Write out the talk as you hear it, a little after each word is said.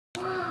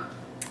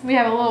we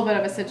have a little bit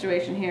of a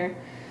situation here.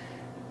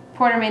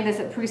 Porter made this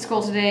at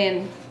preschool today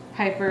and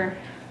Piper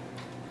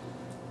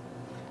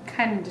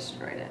kind of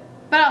destroyed it.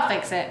 But I'll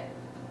fix it.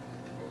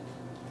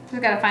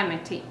 Just gotta find my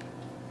tape.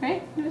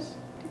 Right? Just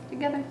stick it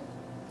together.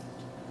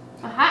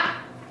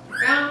 Aha!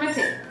 Found my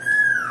tape.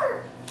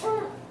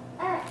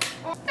 There.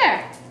 Felt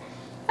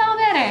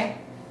better.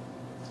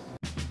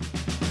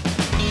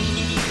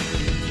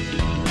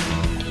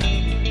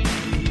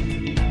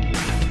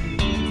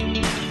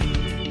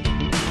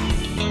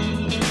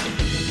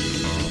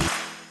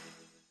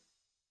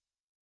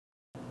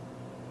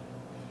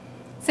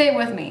 Say it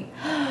with me.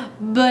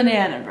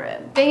 Banana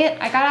bread. Dang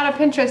it, I got out of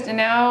Pinterest and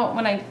now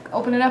when I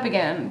open it up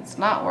again, it's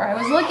not where I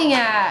was looking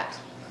at.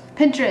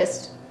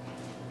 Pinterest.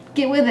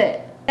 Get with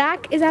it.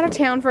 Zach is out of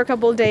town for a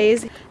couple of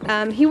days.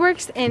 He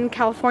works in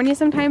California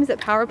sometimes at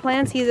power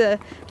plants. He's a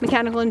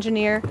mechanical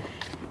engineer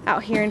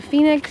out here in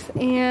Phoenix,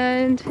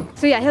 and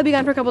so yeah, he'll be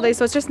gone for a couple of days,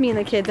 so it's just me and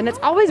the kids, and it's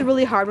always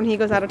really hard when he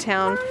goes out of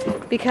town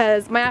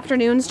because my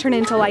afternoons turn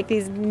into like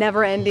these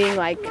never-ending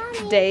like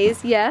Mommy,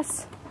 days.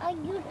 Yes?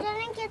 You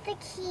didn't get the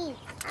keys.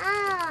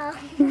 Oh.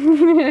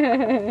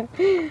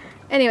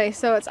 Anyway,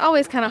 so it's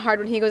always kind of hard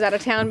when he goes out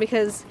of town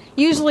because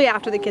usually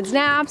after the kids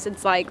naps,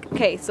 it's like,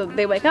 okay, so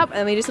they wake up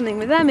and we do something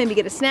with them, maybe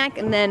get a snack,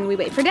 and then we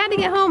wait for Dad to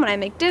get home and I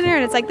make dinner,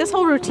 and it's like this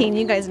whole routine.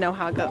 You guys know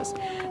how it goes.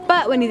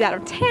 But when he's out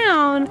of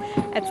town,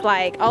 it's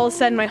like all of a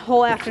sudden my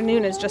whole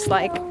afternoon is just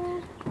like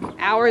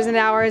hours and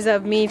hours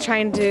of me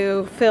trying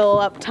to fill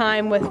up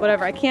time with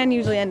whatever I can.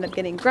 Usually end up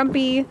getting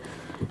grumpy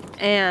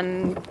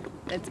and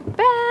it's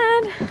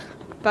bad,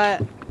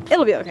 but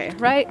it'll be okay,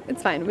 right?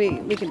 It's fine.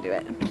 We can do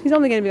it. He's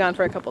only going to be gone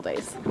for a couple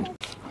days.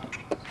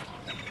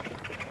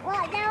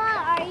 What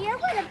are you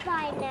going to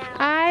buy now?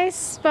 I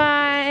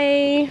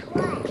spy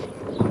What?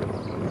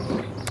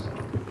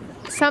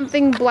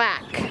 something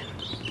black.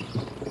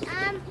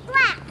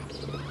 Black.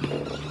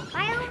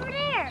 Right over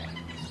there.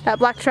 That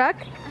black truck?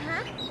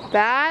 Uh-huh.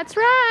 That's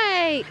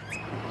right.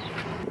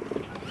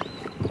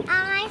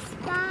 I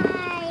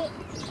spy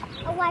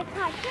a white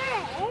car.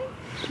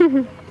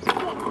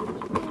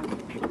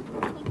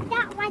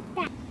 Not like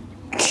that.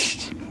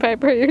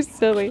 Piper, you're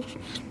silly.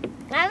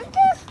 I'm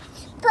just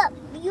put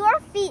your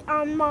feet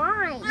on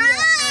mine.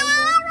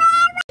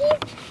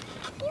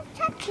 He's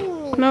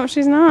touching me. No,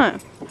 she's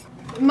not.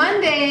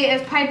 Monday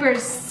is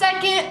Piper's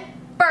second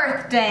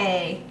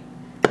birthday.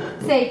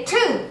 Say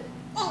 2.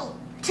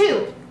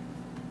 2.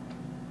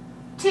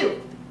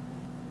 2.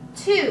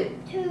 2.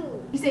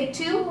 2. You say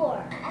 2?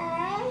 4.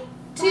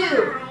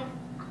 2.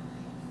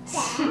 5.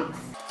 6.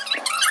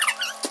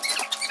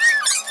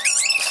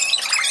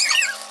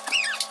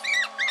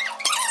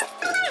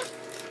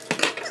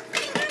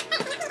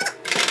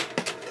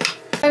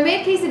 I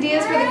made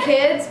quesadillas for the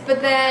kids, but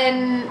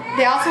then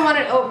they also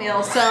wanted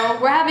oatmeal, so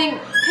we're having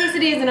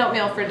quesadillas and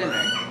oatmeal for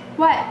dinner.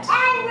 What?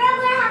 And we're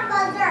going to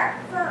have dessert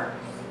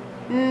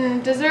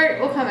first.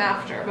 Dessert will come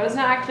after, but it's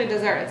not actually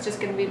dessert, it's just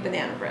going to be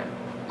banana bread.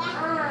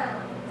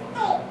 I'm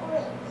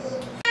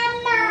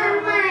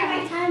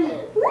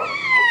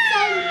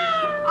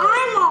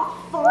all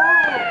full.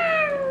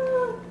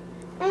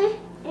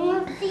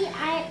 See,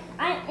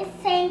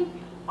 it's saying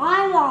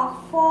I'm all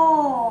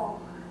full.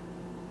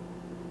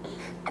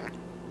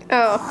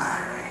 Oh.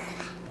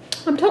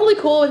 I'm totally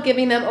cool with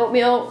giving them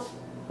oatmeal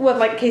with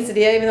like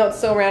quesadilla, even though it's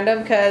so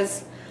random,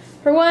 because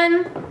for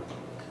one,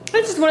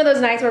 it's just one of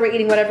those nights where we're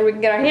eating whatever we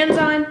can get our hands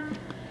on.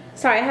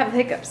 Sorry, I have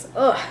hiccups.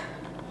 Ugh.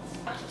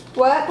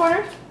 What,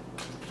 Porter?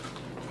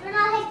 They're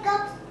not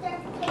hiccups, they're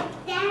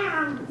kicked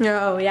down.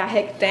 Oh, yeah,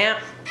 hick down.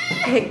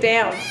 Hick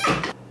down.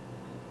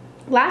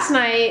 Last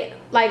night,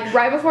 like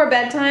right before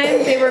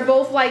bedtime, they were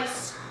both like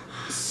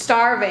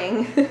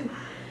starving.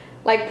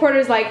 Like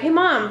Porter's like, hey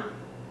Mom,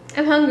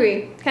 I'm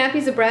hungry. Can I have a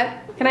piece of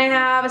bread? Can I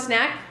have a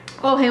snack?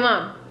 Oh, hey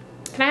Mom,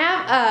 can I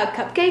have a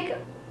cupcake?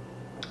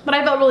 But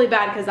I felt really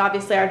bad because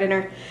obviously our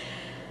dinner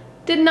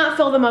did not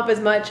fill them up as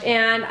much,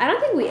 and I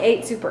don't think we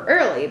ate super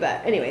early,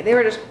 but anyway, they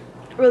were just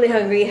really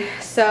hungry.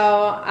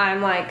 So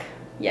I'm like,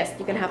 yes,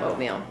 you can have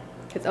oatmeal,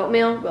 because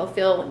oatmeal will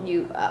fill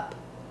you up.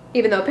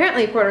 Even though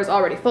apparently Porter's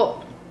already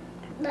full.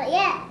 Not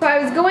yet. So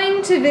I was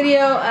going to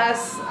video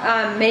us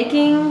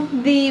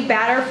making the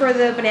batter for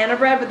the banana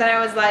bread, but then I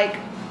was like,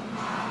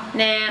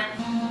 nah.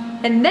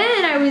 And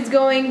then I was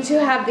going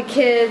to have the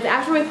kids,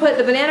 after we put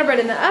the banana bread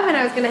in the oven,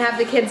 I was going to have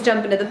the kids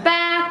jump into the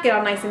bath, get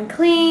all nice and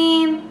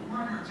clean.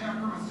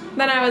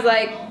 Then I was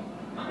like,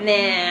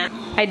 nah.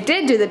 I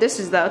did do the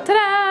dishes though.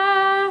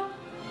 Ta-da!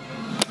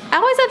 I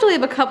always have to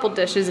leave a couple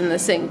dishes in the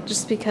sink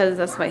just because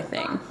that's my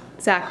thing.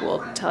 Zach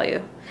will tell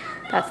you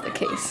that's the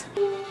case.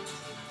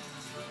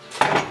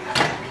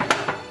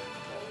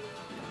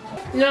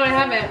 No, I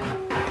haven't.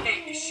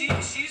 Hey, she's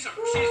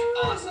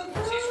awesome.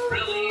 She's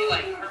really,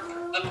 like,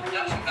 the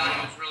production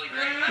value is really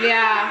great.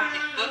 Yeah.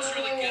 It looks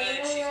really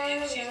good.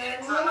 She's in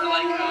it for her,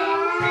 like,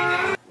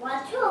 creative.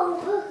 Watch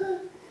over.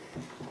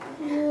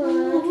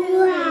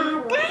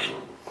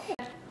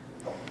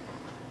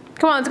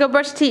 Come on, let's go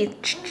brush teeth.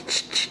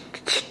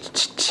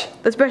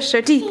 Let's brush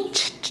our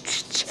teeth.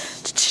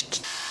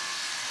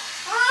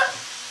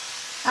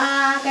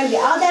 Gotta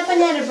get all that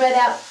banana bread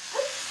out.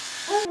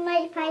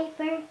 My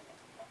Piper.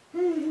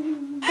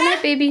 Good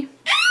night, baby.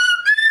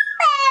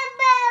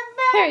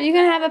 Here, you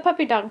can have a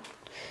puppy dog.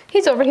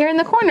 He's over here in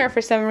the corner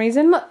for some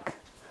reason. Look.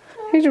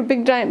 Here's your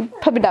big giant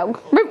puppy dog.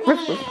 Ruff,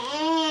 ruff,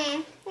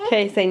 ruff.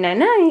 Okay, say night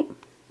night.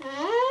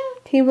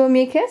 Can you blow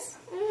me a kiss?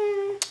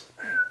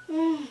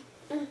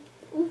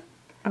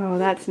 Oh,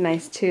 that's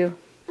nice too.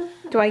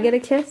 Do I get a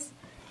kiss?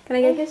 Can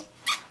I get a kiss?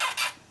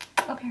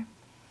 Okay.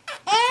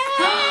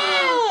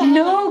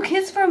 No,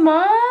 kiss for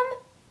mom?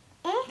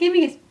 Give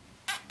me a kiss.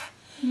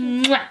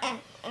 Mwah.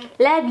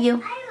 Love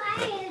you.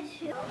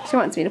 She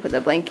wants me to put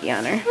the blankie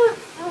on her.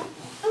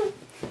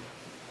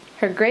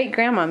 Her great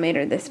grandma made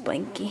her this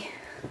blankie.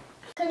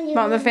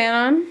 Want the fan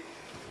on?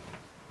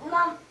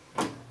 Mom,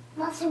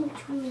 listen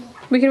to me.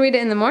 We can read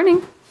it in the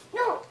morning.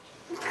 No,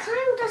 you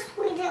can't just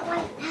read it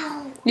right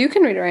now. You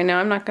can read it right now.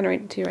 I'm not going to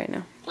read it to you right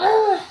now.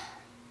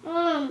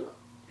 Mom.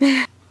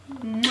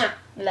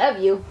 Love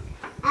you.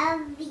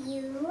 Love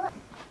you.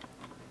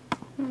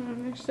 Oh,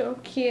 they're so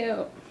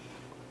cute.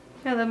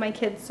 I love my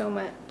kids so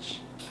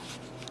much.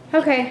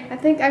 Okay, I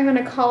think I'm going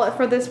to call it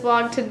for this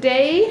vlog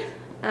today.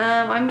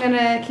 I'm going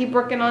to keep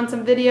working on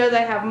some videos.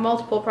 I have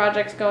multiple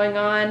projects going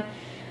on.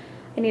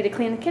 I need to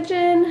clean the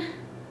kitchen.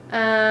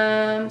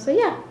 So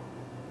yeah,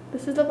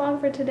 this is the vlog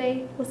for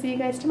today. We'll see you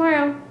guys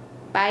tomorrow.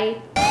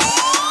 Bye.